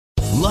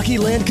Lucky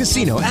Land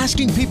Casino,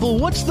 asking people,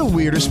 what's the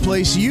weirdest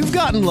place you've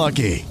gotten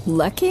lucky?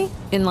 Lucky?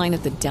 In line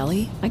at the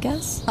deli, I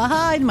guess?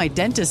 Aha, in my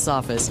dentist's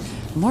office.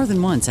 More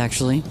than once,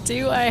 actually.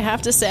 Do I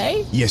have to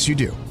say? Yes, you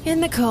do. In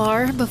the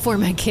car before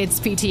my kids'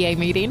 PTA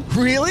meeting.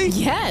 Really?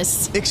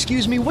 Yes.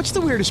 Excuse me, what's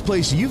the weirdest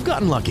place you've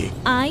gotten lucky?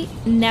 I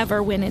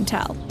never win and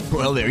tell.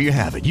 Well, there you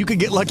have it. You can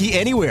get lucky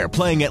anywhere,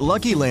 playing at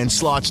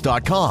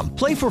LuckyLandSlots.com.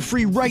 Play for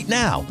free right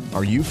now.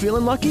 Are you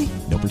feeling lucky?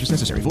 No purchase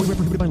necessary. Void where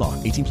prohibited by law.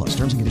 18 plus.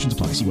 Terms and conditions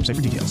apply. See website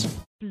for details.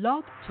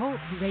 Blog Talk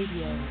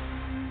Radio.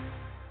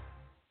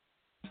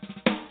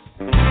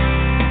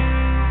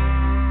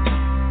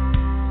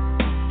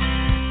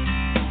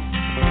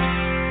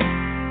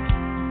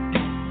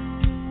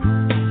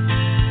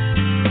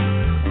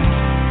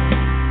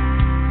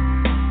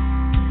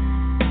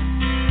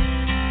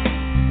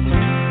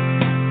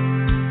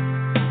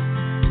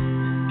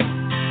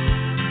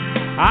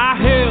 I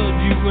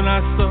held you when I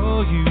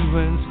saw you,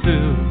 and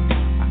still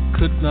I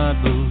could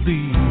not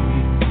believe.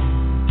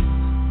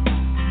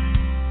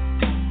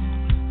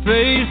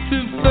 Face to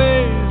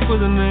face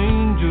with an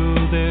angel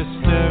there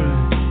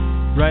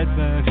staring right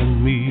back at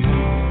me.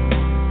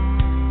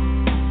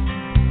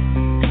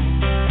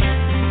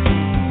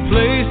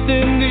 Placed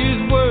in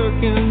these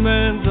working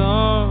man's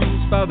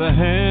arms by the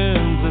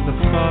hands of the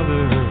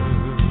Father.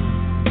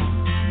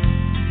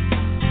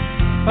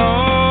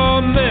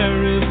 Oh,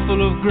 Mary,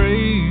 full of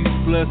grace,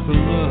 bless the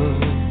love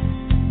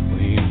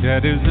between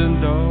daddies and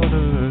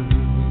daughters.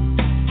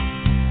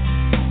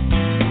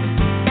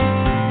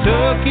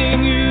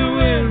 Tucking you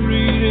in,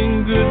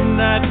 reading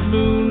Goodnight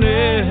Moon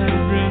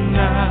every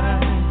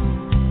night.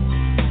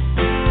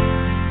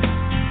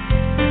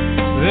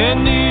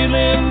 Then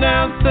kneeling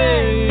down,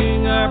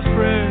 saying our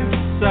prayers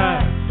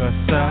side by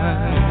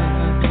side.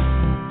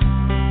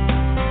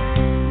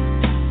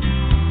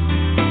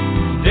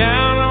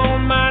 Down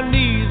on my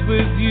knees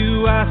with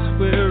you, I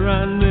swear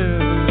I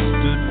never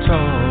stood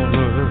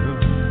taller.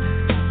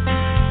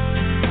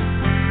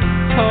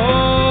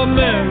 Oh,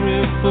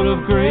 Mary, full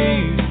of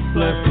grace,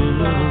 bless the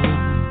love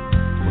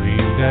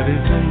between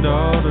daddies and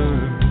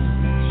daughters.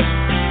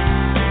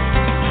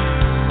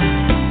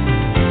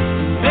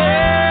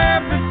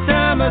 Every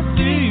time I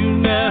see you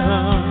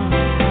now,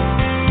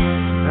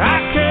 I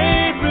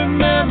can't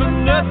remember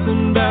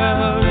nothing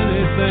about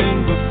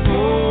anything before.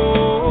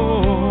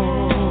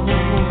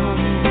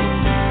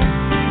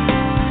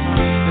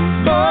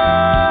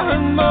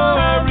 And more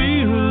I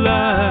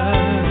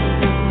realize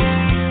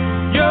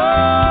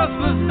yours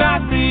was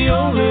not the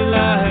only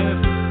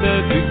life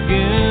that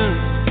began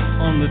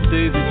on the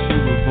day that you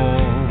were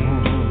born.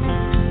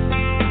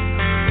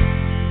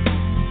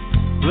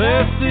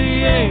 Bless the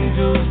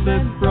angels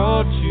that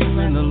brought you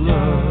in the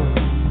love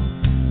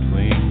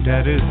between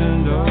daddies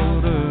and daughters.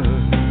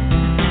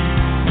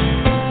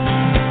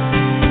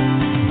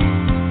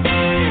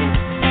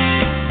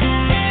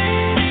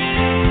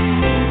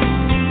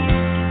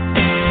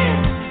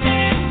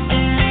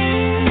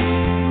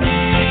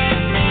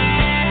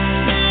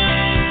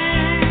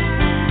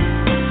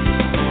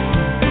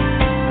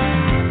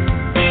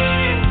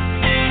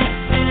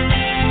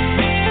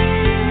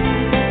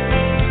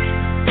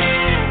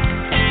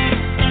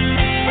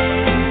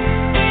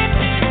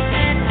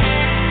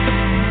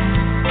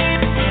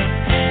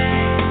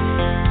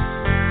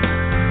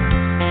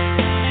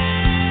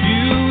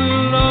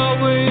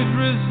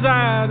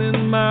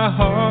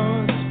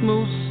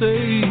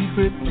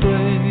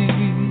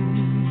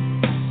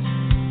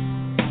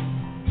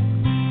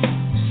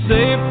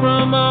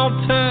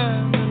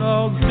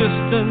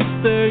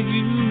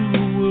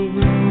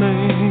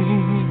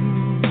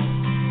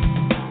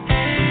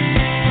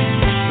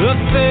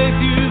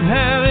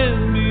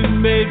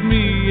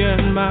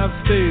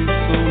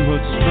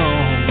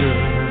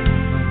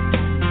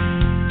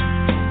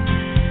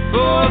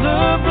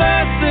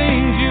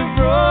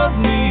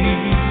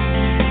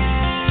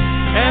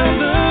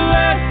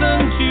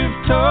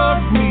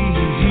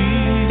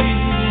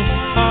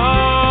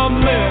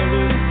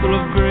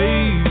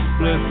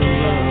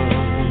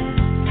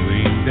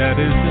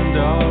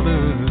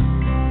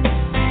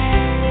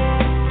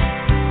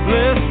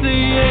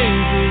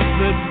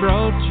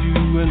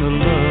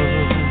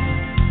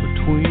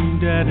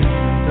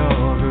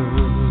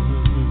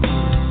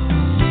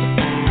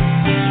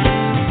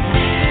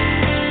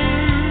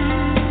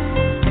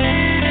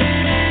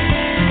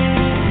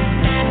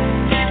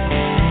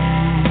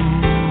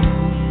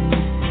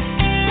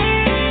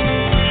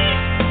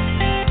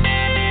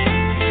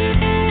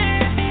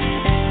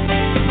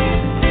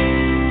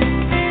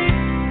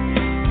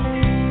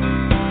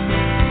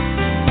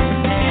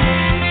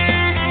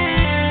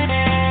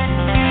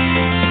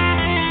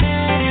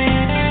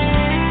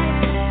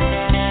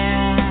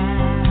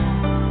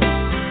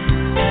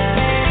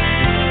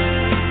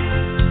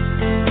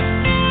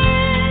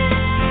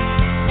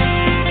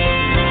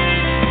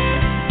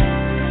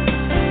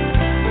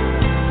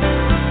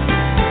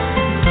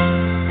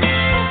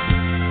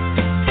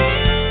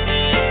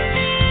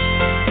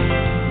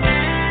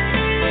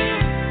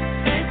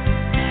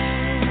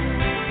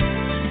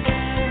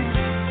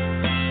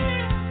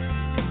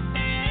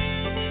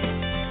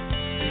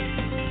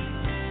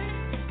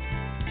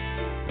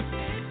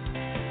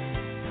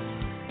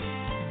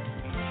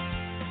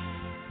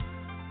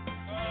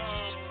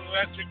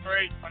 that's a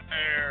great one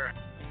there.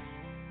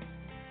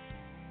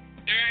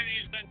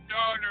 Daddies and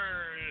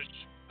Daughters,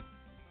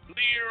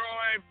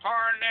 Roy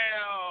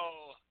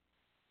Parnell,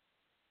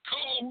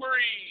 Cool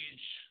Breeze.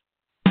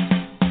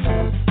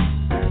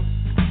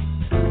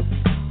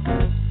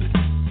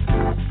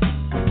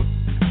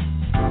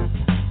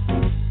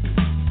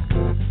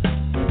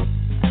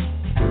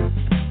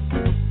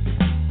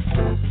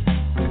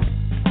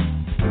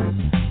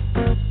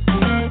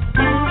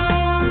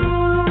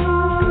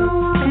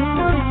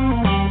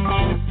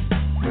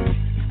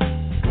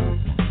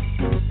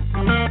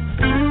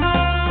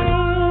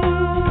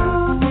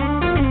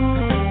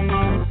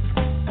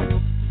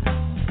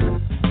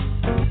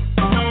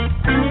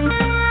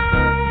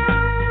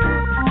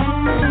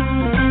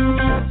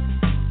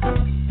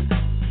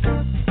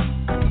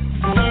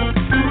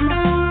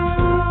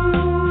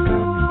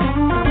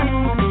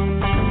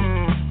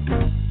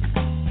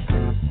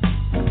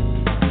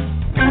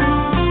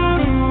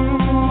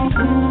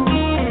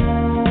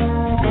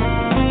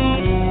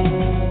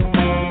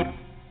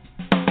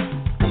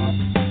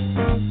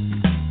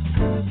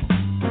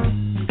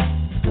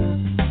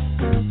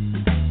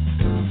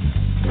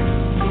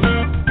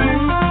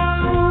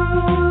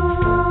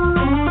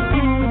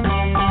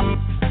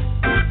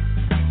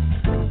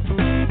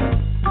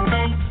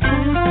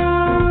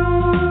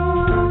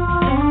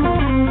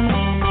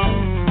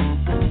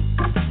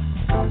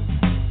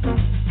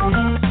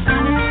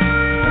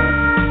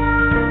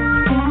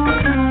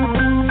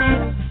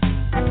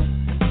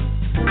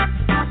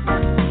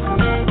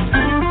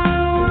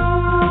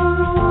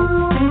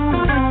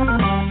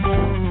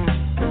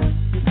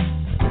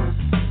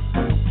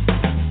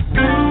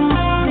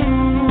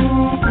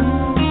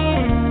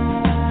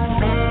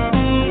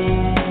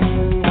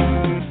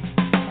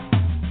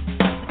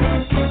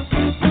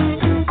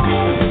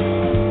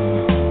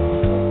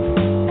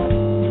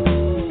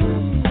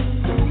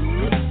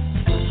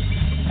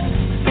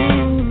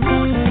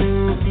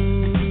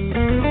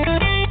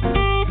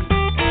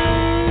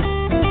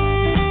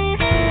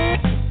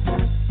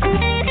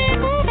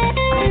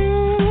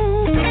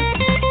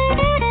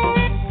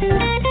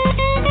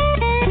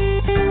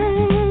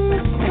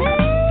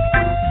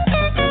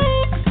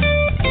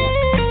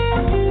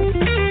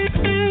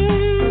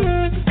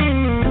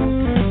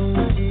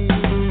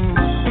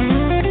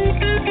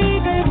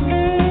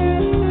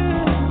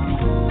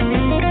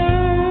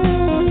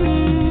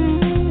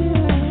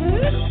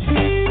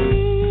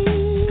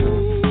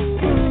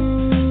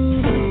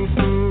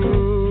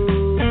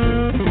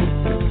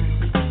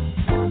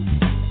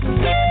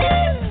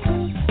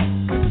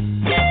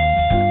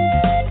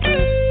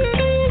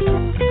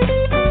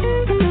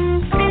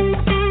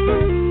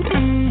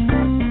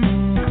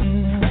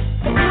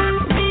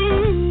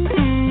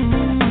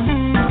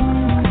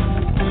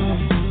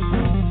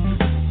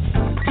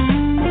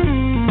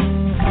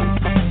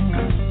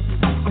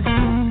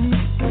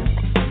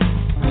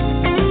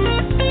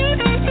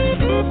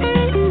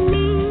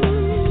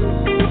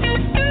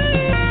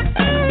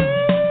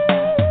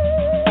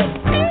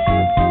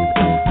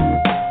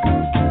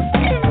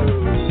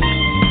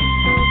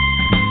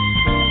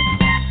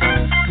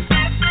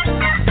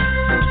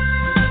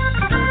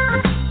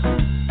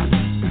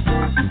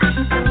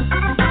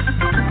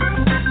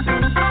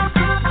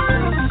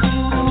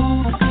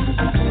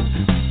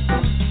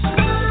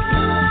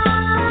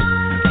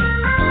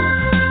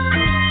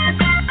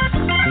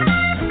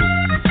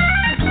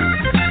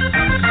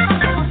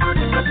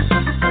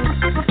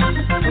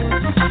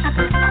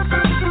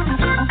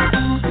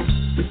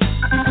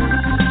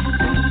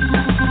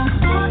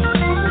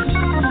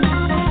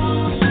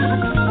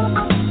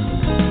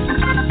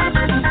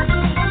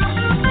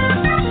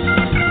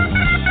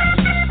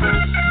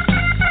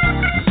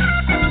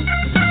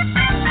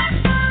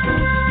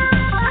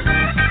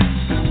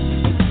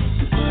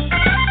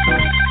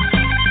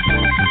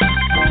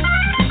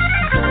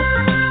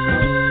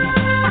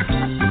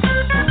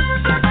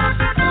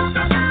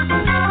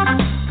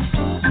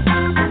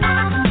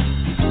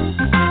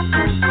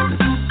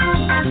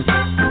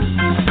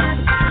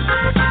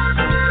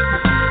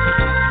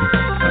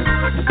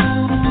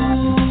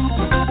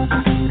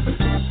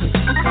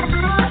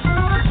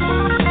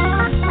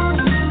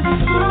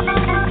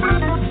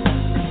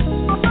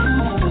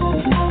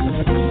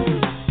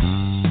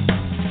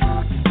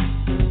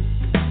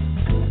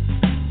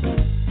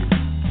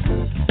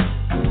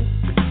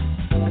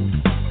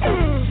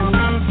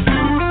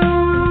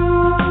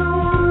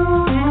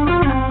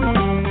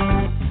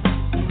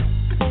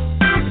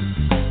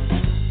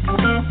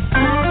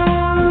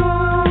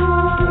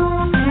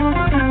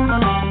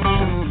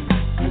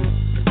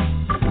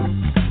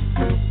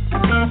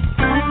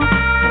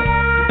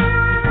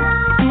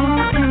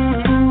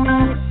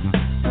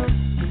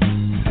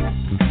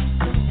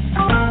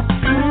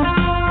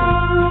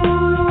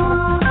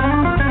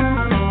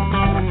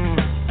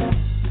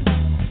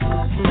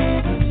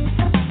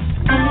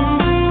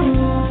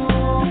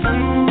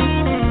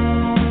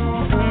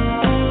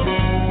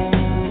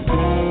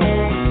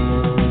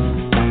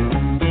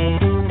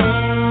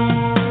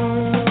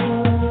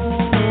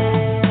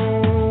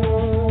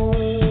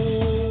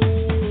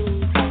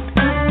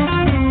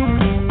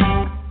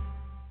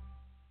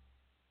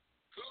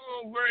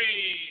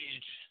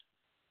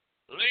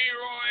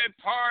 Leroy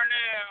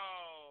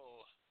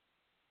Parnell,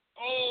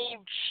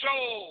 Old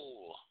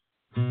Soul.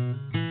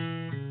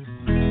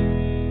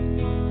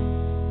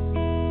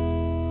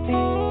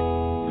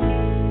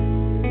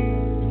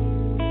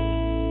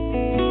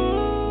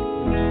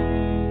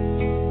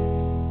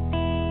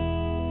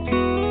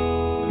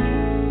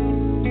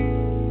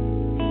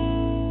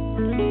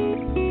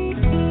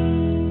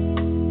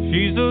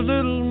 She's a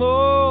little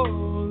more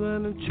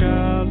than a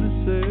child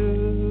herself.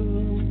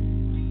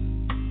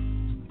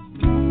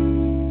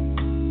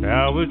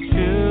 Our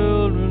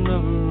children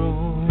of her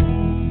own.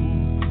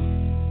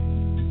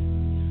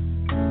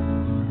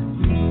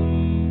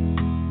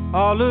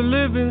 All her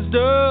living's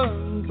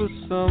done for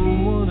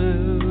someone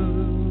else.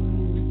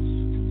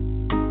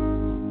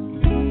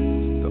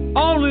 The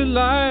only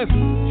life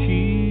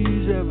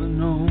she's ever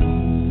known.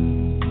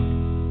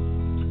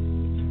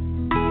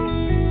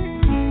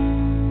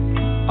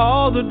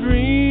 All the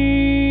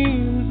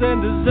dreams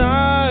and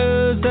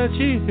desires that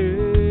she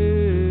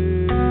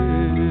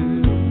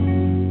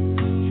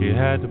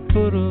had to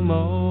put them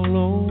all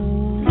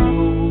on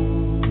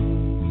hold.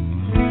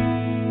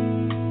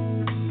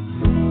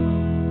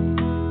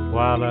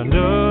 While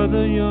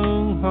another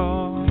young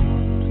heart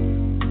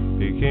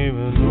became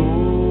an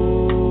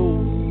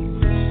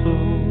old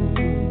soul.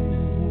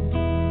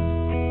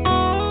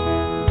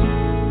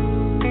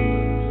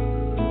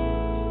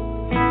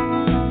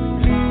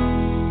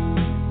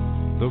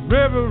 The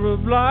river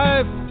of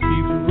life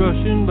keeps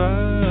rushing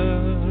by.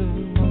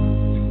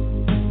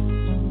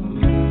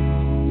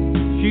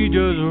 She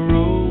just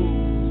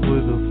rolls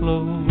with the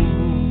flow.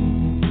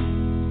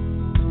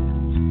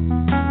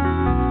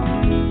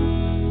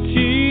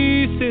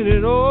 She's seen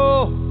it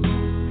all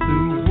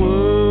through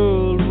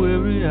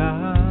world-weary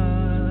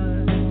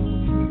eyes.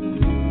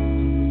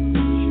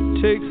 She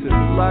takes it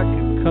like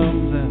it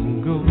comes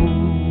and goes.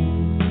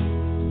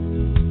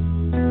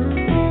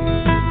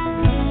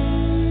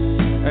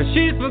 And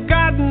she's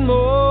forgotten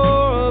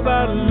more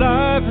about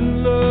life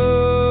and love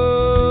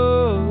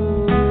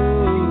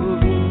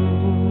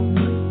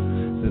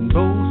than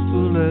most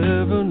will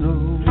ever know.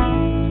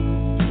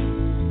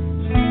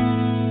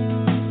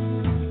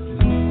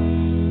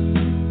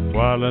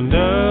 While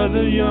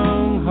another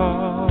young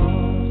heart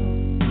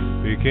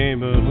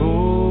became an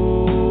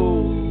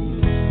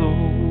old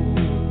soul.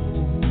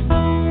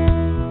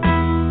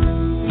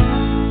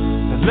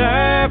 And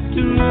laughed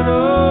too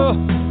little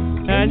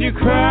and you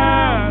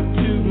cried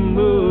too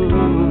much.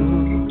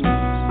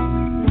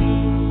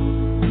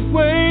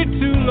 Way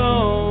too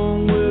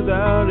long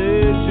without a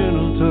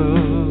gentle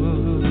touch.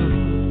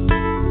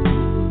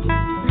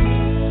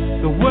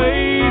 The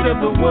weight of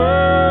the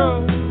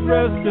world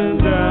resting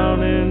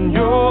down in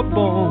your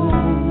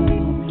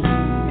bones.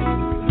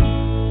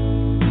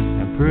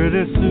 And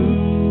pretty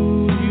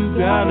soon you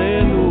got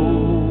an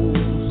old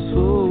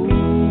soul.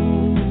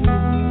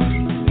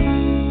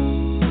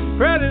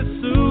 Pretty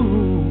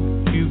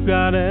soon you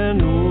got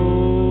an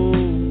old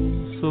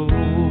soul.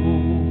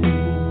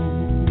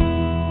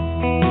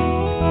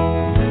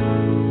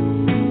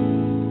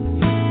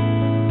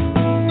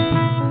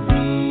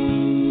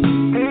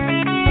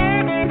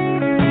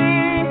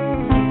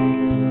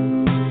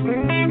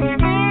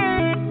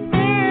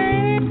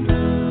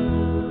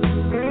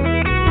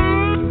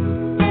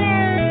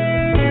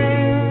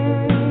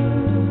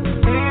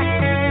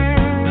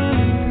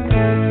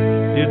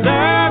 You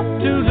laugh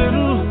too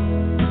little,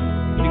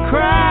 you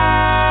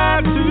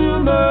cry too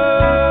much.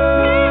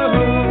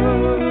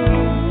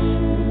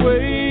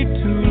 Way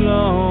too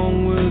long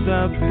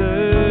without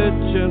that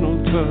gentle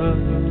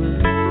touch.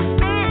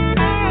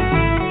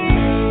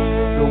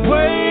 The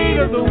weight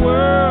of the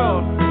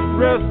world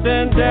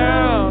resting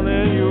down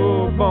in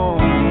your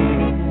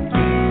bones.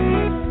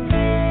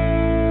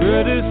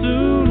 Pretty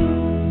soon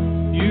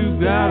you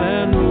got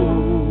an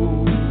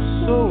old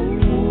soul.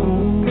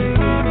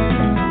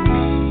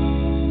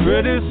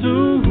 Pretty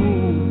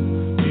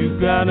soon you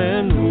got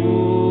an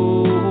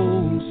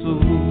old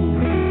soul.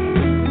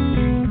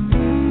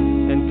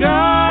 And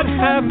God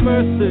have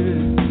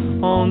mercy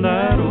on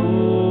that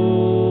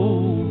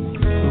old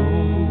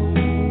soul.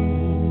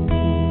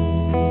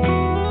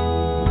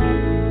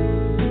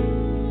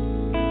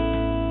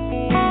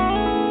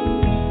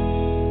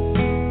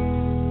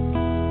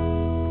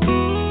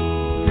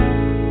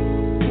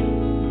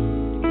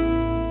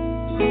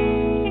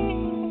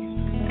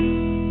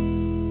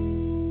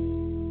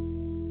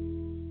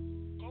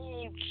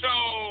 Old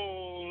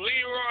Soul,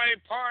 Leroy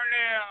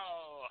Parnell.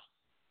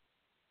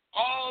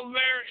 All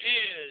there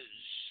is.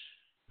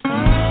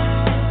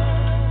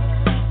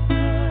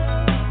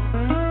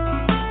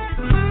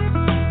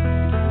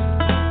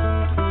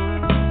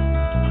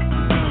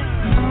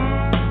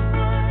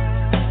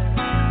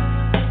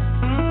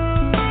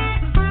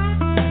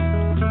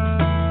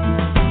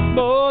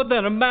 More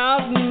than a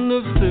mountain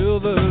of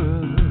silver,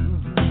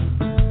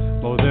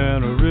 more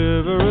than a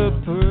river of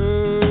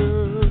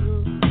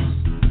pearls.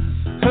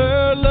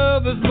 Her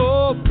love is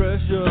more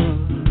precious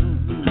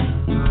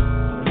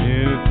than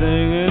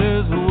anything in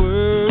this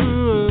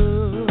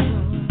world.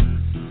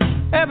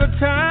 Every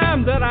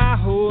time that I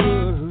hold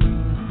her,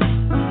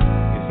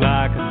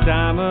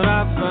 diamond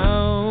I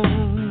found.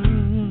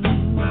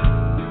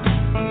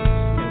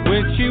 And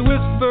when she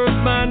whispers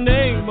my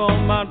name, all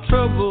my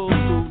troubles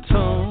go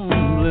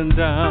tumbling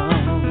down.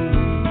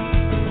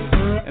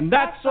 And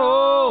that's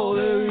all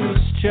there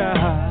is,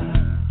 child.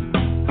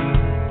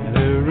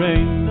 There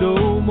ain't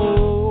no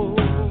more.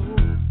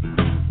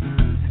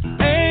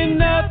 Ain't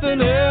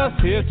nothing else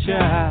here,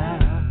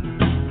 child,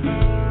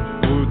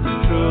 worth the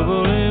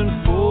trouble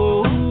and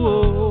for.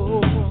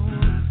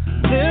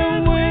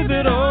 Them with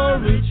it all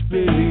rich,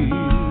 babe.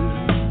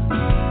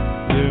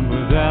 Them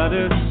without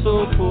it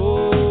so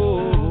poor.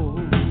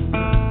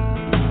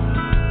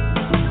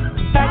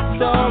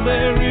 That's all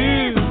there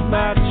is,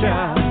 my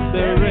child.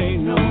 There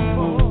ain't no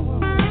more.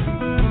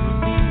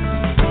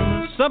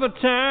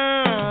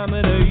 Summertime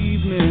in the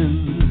evening,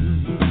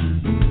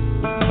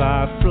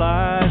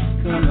 fireflies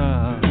come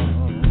out.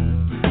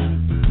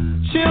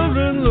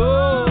 Children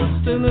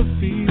lost in the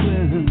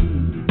feeling,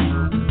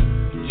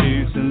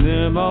 chasing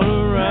them all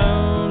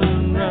around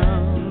and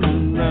round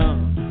and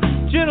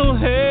round. Gentle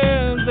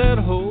hands that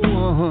hold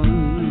on,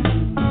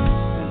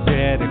 and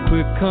Daddy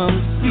quick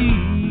come see.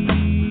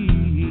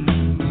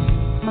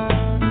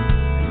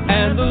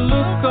 And the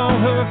look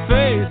on her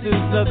face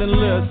is nothing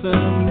less than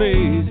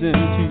amazing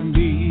to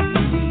me.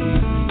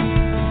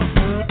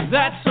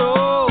 That's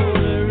all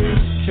there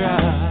is,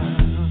 child.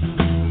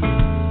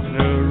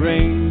 There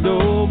ain't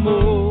no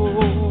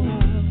more.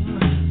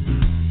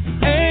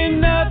 Ain't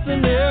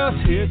nothing else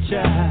here,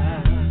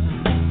 child,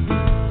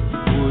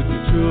 worth the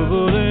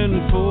trouble and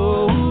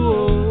for.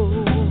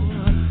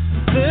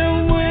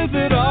 Them with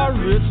it are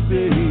rich,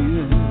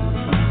 baby,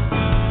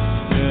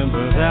 and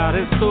without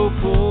it so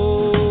poor.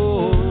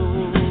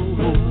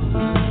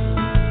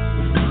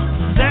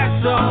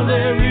 That's all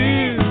there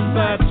is,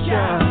 my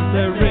child.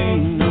 There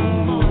ain't no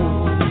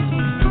more.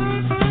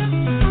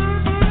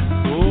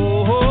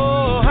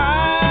 Oh,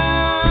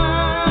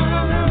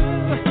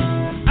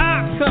 I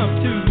come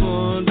to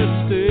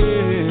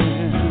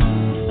understand.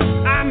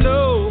 I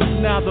know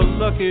now the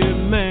lucky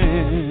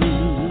man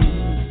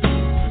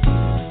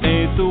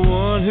ain't the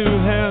one who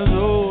has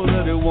all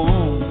that he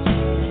wants,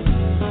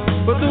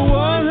 but the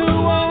one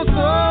who wants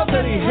all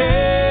that he has.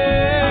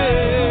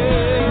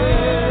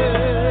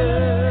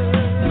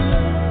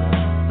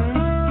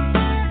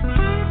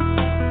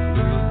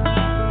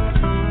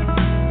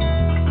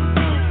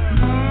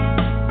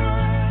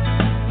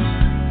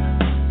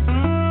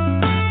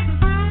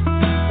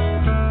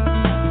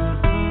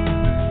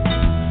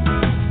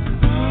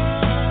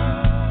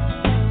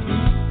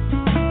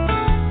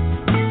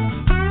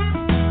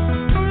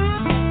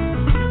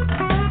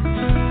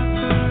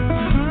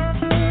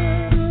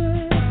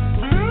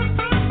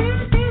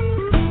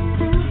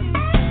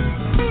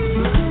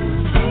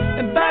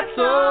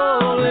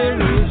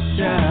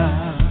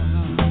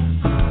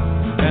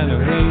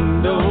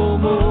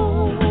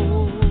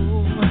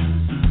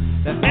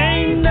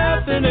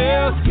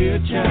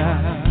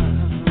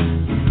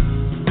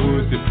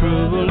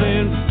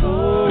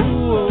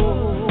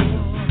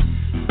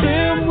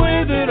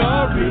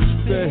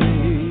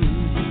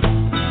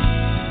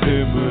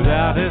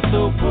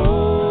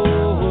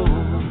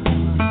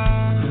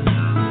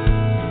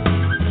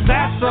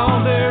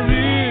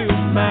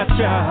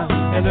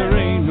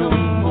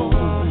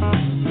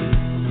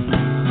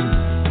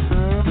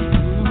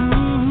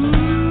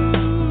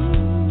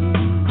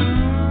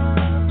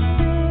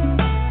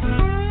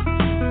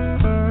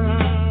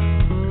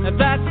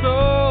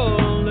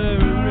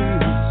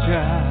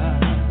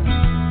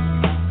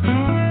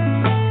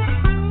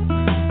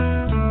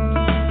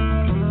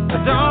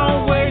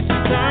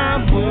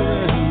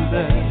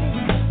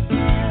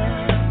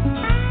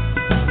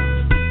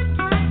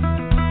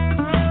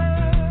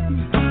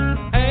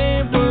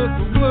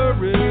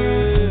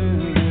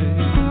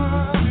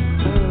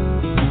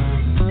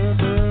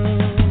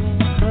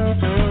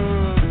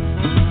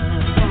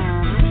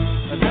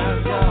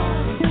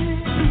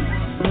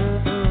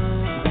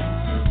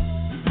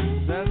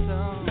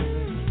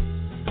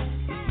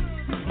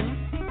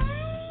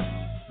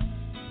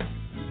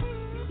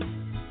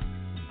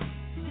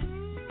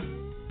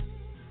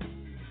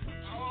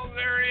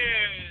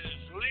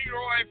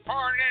 Roy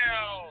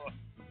Parnell,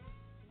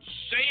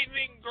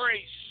 Saving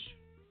Grace.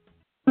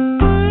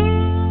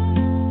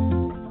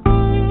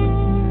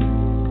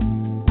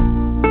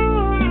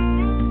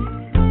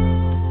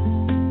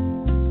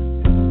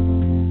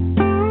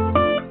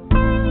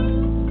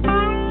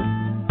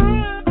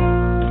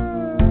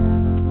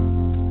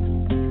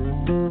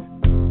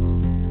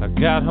 I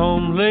got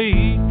home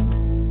late,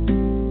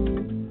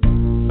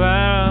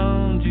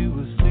 found you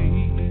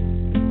asleep.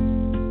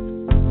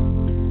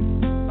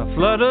 A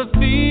flood of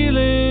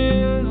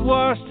feelings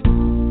washed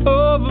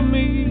over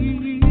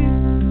me,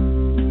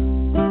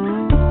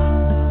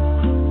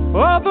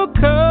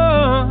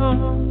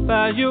 overcome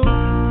by your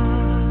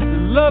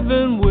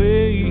loving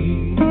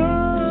ways.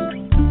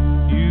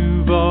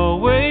 You've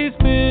always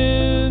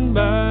been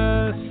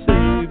my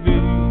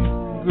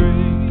saving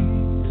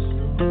grace.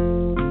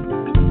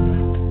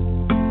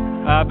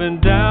 I've been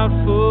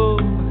doubtful,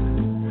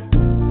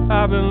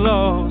 I've been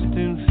lost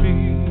in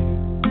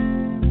fear,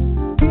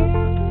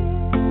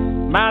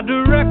 my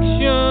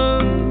direction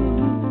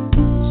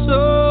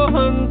so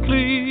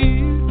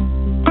unclear,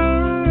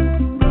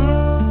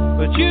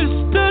 but you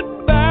stood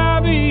by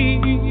me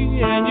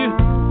and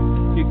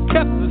you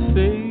kept the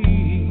faith.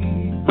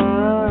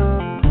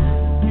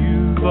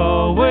 You've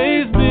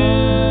always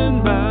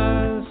been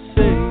my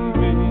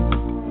saving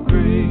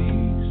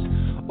grace.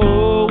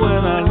 Oh,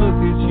 when I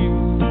look at you,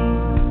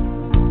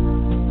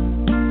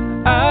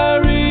 I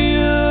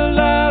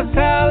realize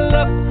how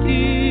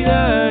lucky I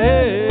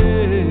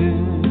am.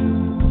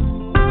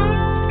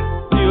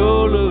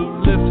 Your love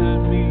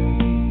lifted me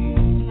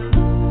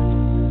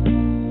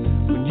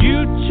when you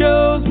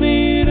chose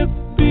me to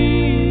be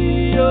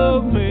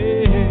your man.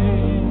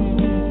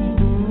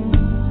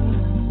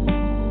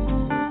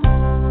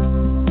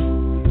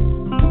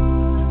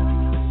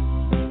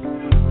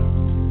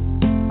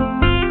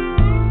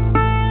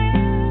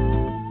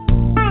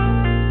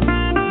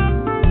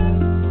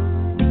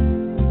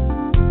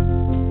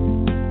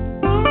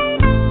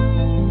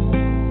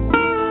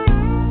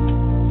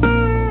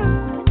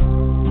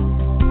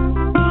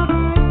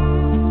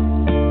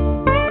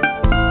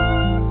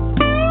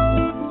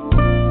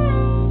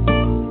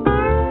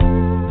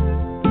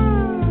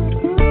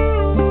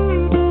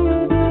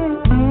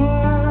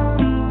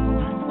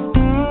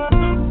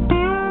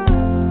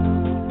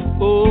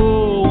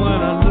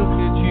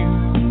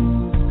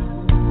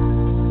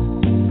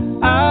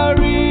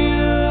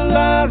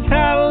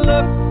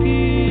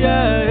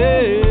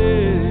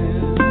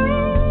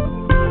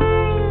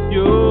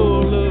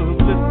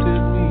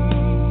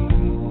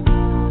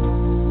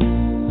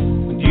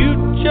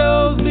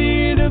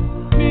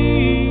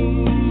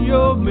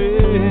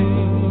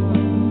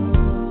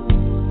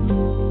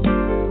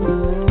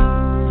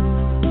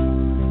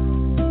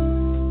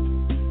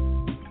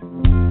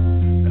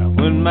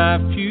 My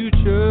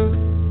future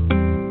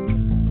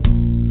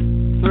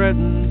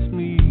threatens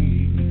me,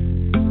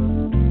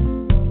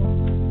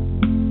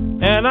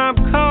 and I'm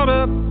caught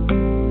up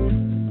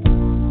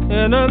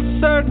in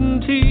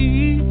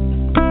uncertainty.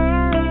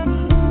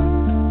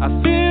 I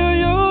feel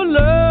your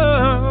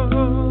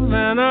love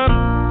and I'm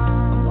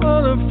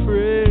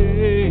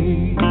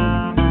unafraid.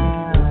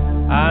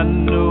 I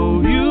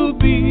know you'll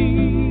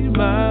be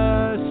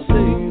my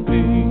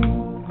saving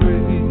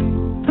grace.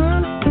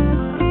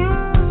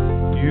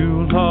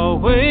 You'll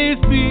always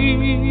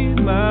be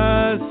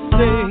my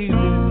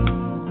saving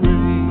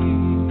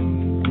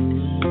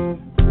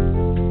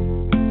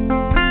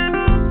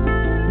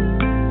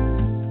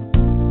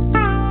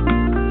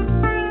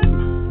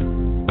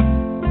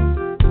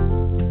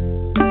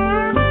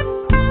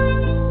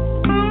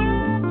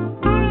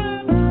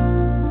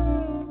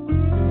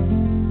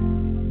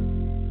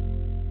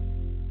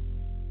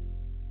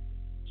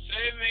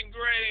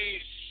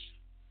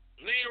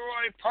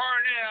Roy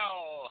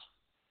Parnell,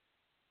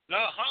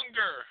 The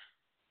Hunger.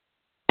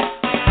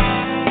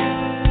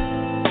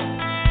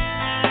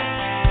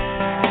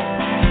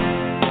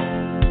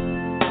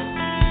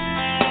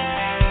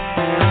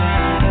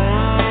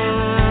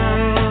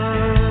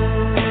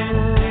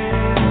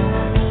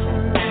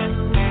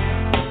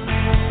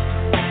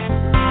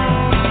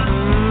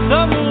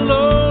 Some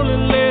lonely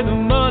lay the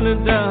money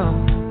down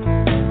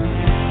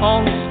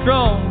on the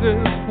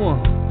strongest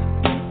one.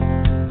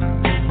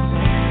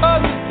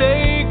 Others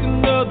take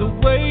another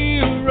way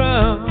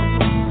around.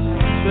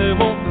 They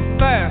want the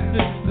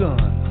fastest gun.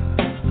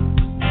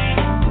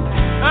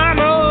 I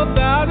know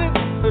about it,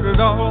 heard it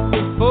all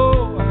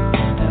before,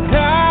 and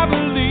I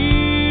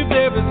believe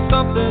there is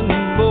something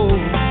more.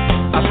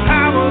 A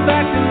power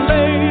that can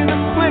lay the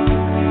quick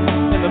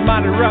and the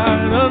mighty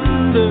right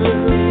under.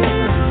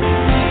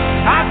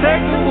 I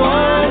take the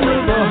one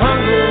with the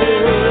hunger.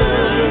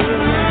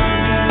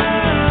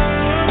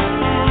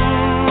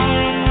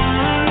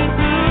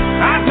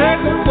 I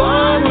take the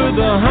one with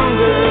the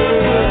hunger.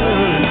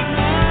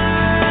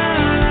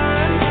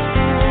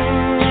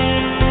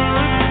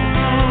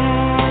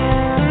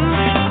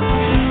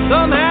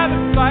 Some had to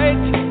fight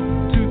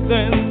tooth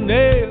and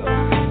nail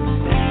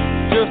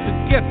just to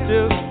get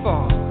this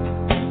far.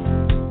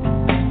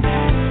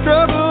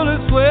 Struggle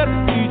and sweat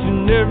each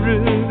and every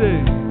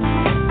day,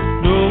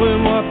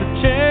 knowing what the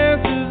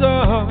chances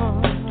are.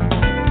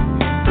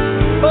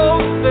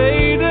 Both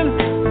fading,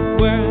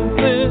 wearing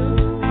thin,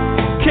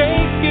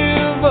 can't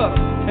give up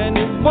and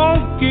it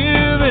won't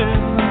give in.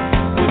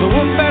 With a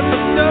wolf at the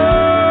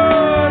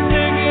door,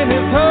 digging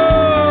his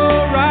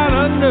hole right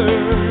under.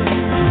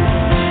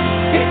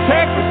 He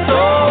takes the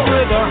soul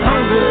with a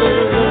hunger.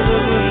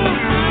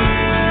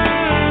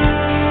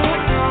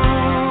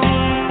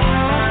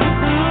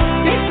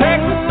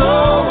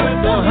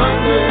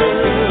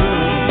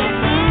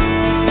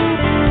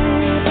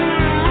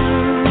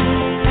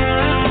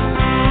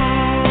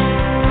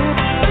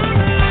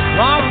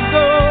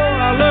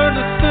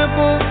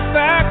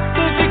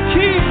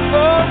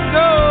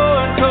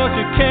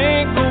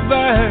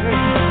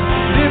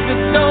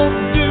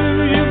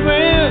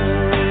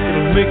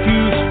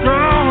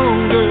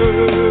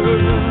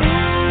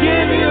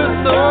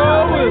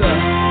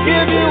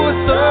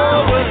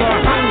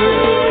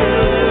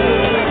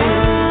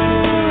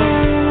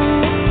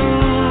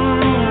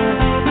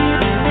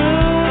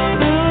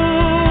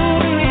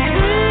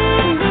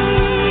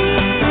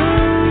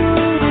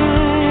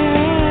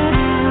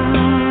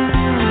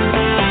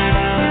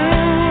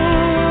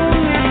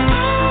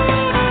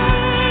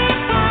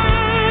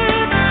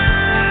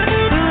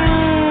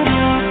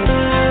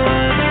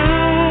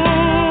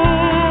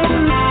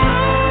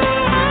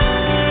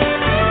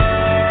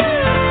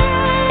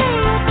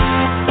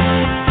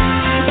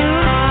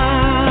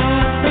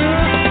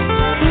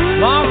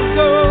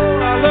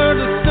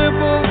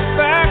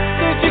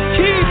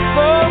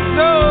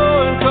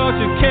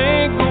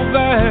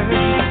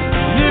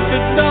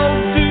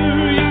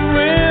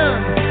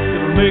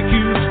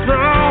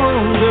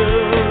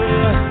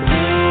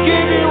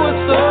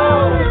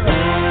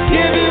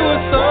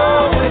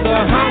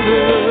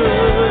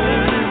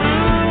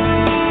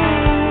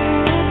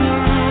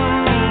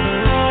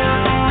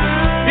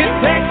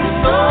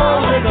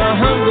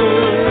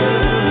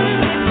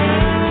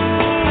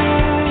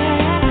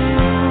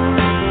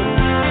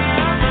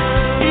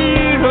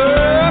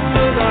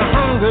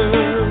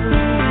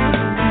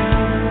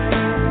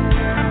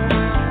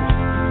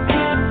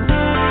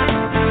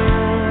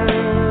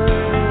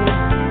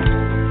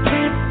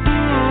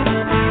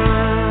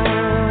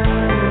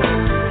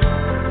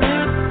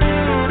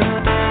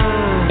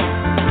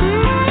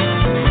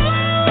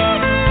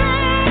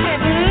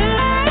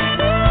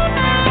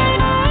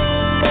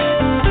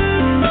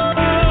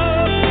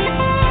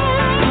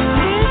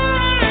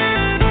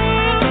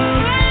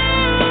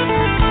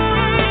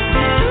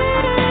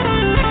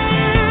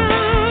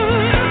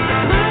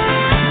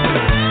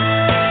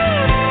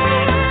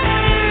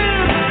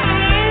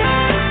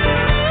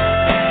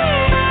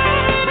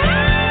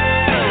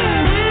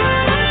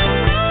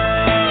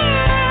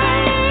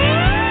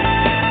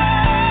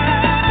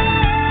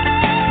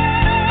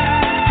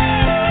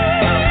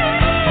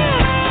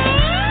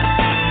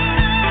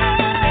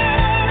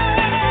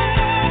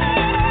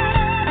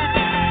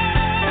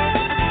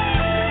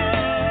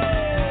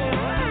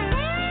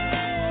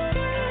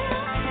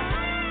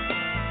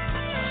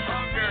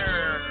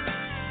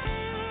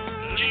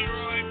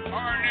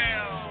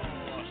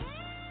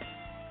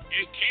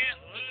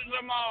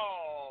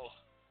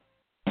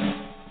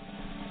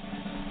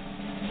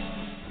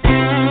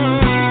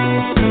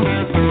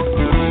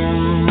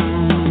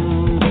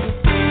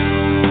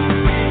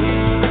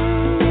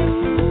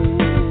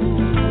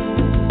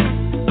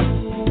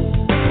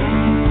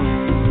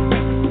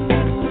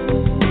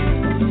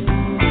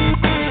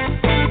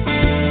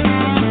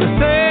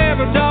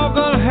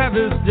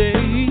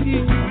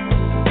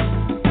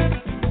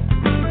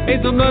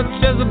 so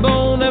much as a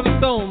bone ever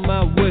thrown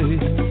my way.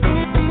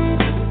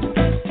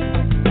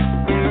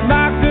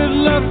 My good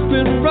luck's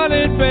been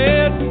running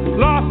bad,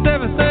 lost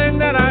everything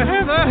that I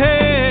ever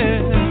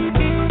had,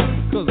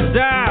 'cause the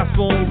dice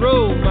won't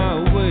roll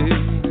my way.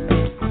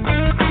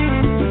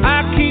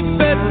 I keep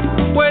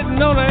betting,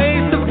 waiting on the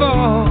ace to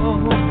fall,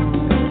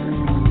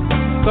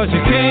 'cause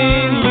you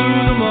can't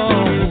lose them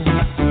all.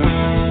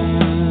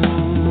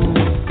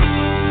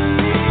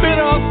 Bit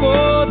off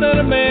more than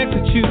a man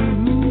could chew.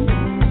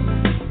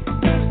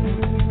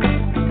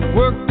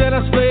 Work that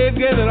I slaved,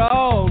 gave it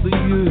all to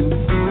you.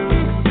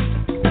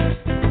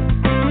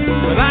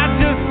 But I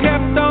just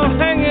kept on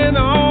hanging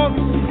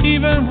on,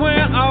 even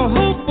when all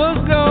hope was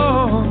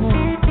gone.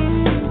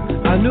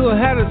 I knew I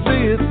had to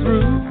see it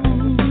through.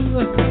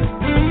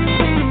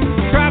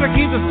 Try to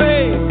keep the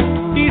faith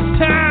each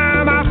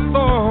time I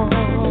fall,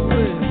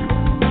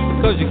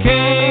 'cause you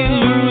can't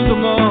lose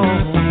them all.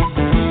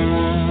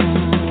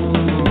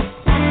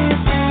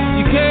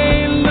 You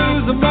can't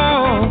lose them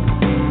all.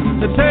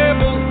 The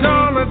table's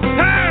gonna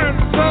turn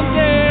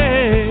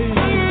someday.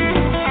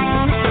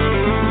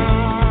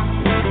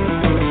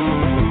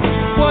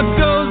 What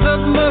goes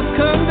up must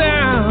come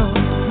down.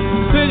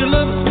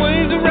 Pendulum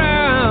swings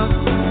around.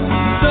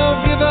 Don't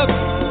give up.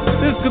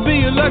 This could be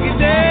your lucky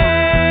day.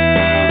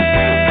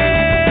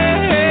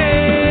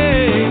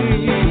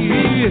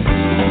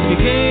 You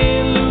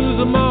can't lose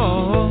them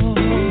all.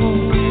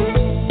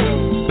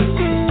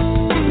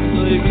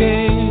 No, you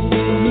can't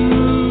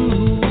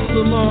lose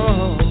them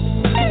all.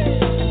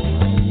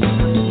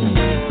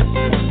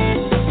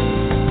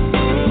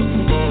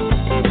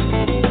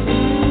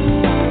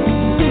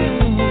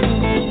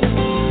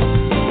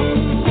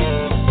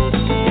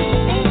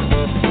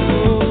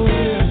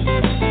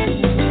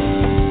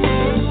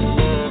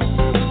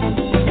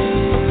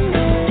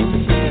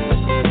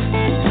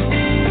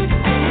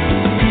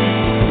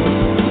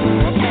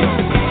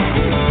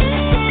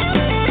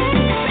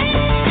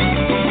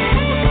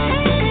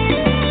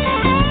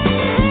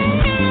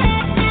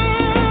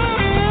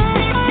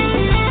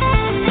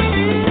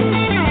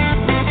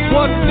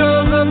 What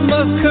goes up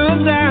must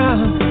come down.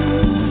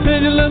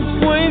 Pendulum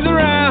swings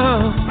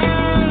around.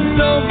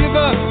 Don't give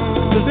up,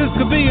 'cause this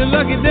could be your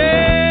lucky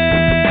day.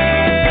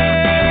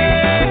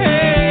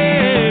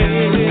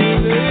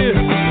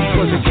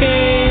 'Cause you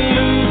can't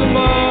lose them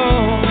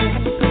all.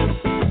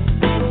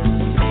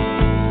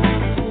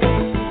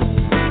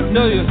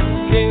 No, you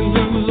can't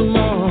lose them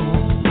all.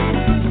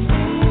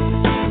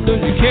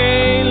 'Cause you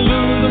can't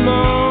lose them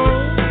all.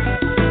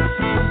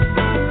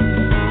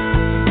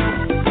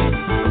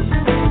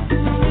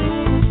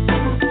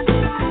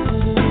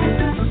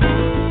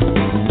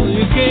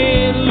 You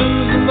can't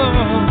lose them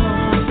all.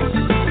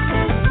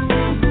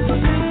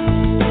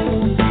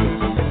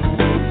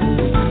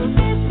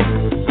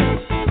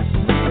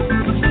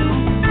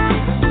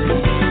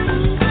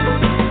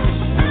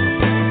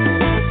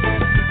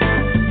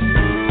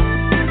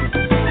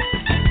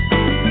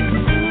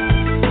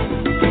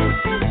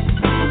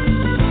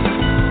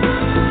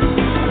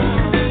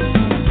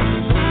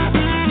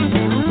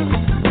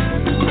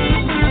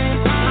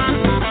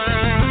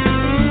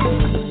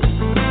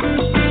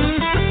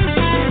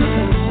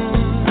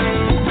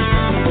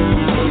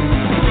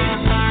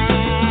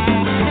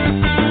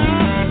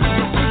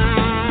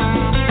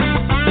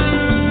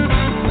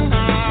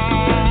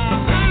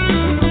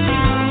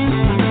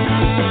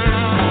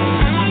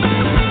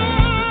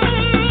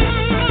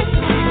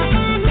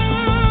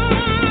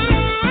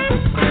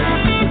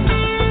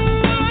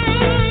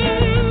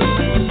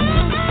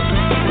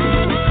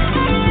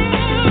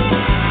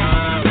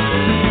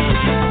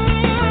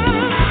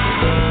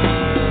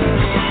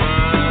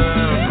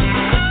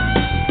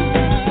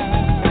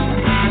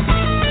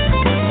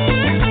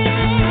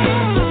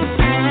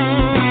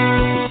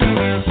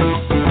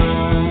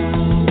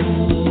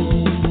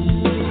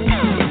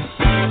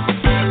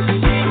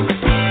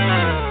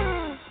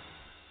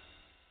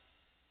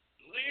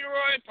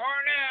 Roy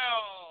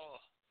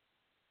Parnell.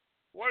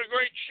 What a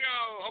great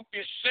show. Hope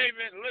you save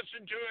it and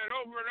listen to it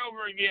over and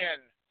over again.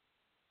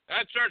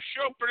 That's our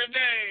show for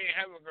today.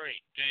 Have a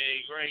great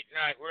day, great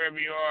night, wherever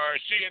you are.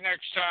 See you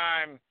next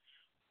time.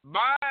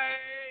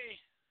 Bye.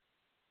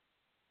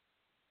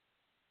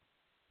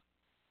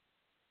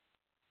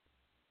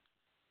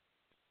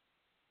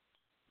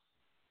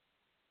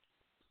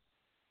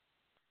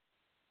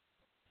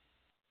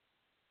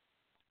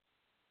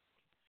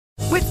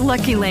 With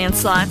Lucky Land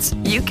Slots,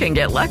 you can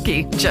get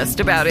lucky just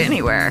about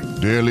anywhere.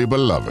 Dearly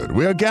beloved,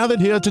 we are gathered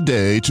here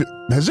today to...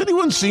 Has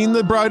anyone seen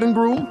the bride and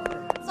groom?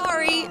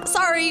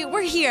 Sorry,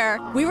 we're here.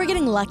 We were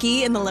getting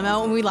lucky in the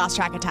limo and we lost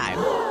track of time.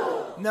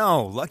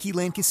 No, Lucky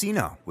Land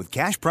Casino, with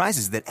cash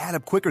prizes that add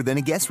up quicker than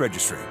a guest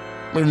registry.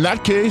 In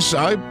that case,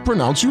 I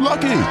pronounce you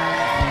lucky.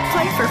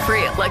 Play for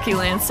free at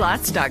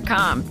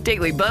LuckyLandSlots.com.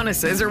 Daily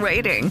bonuses are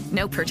waiting.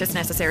 No purchase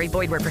necessary.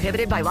 Void where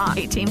prohibited by law.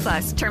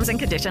 18+. Terms and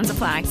conditions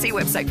apply. See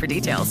website for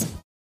details.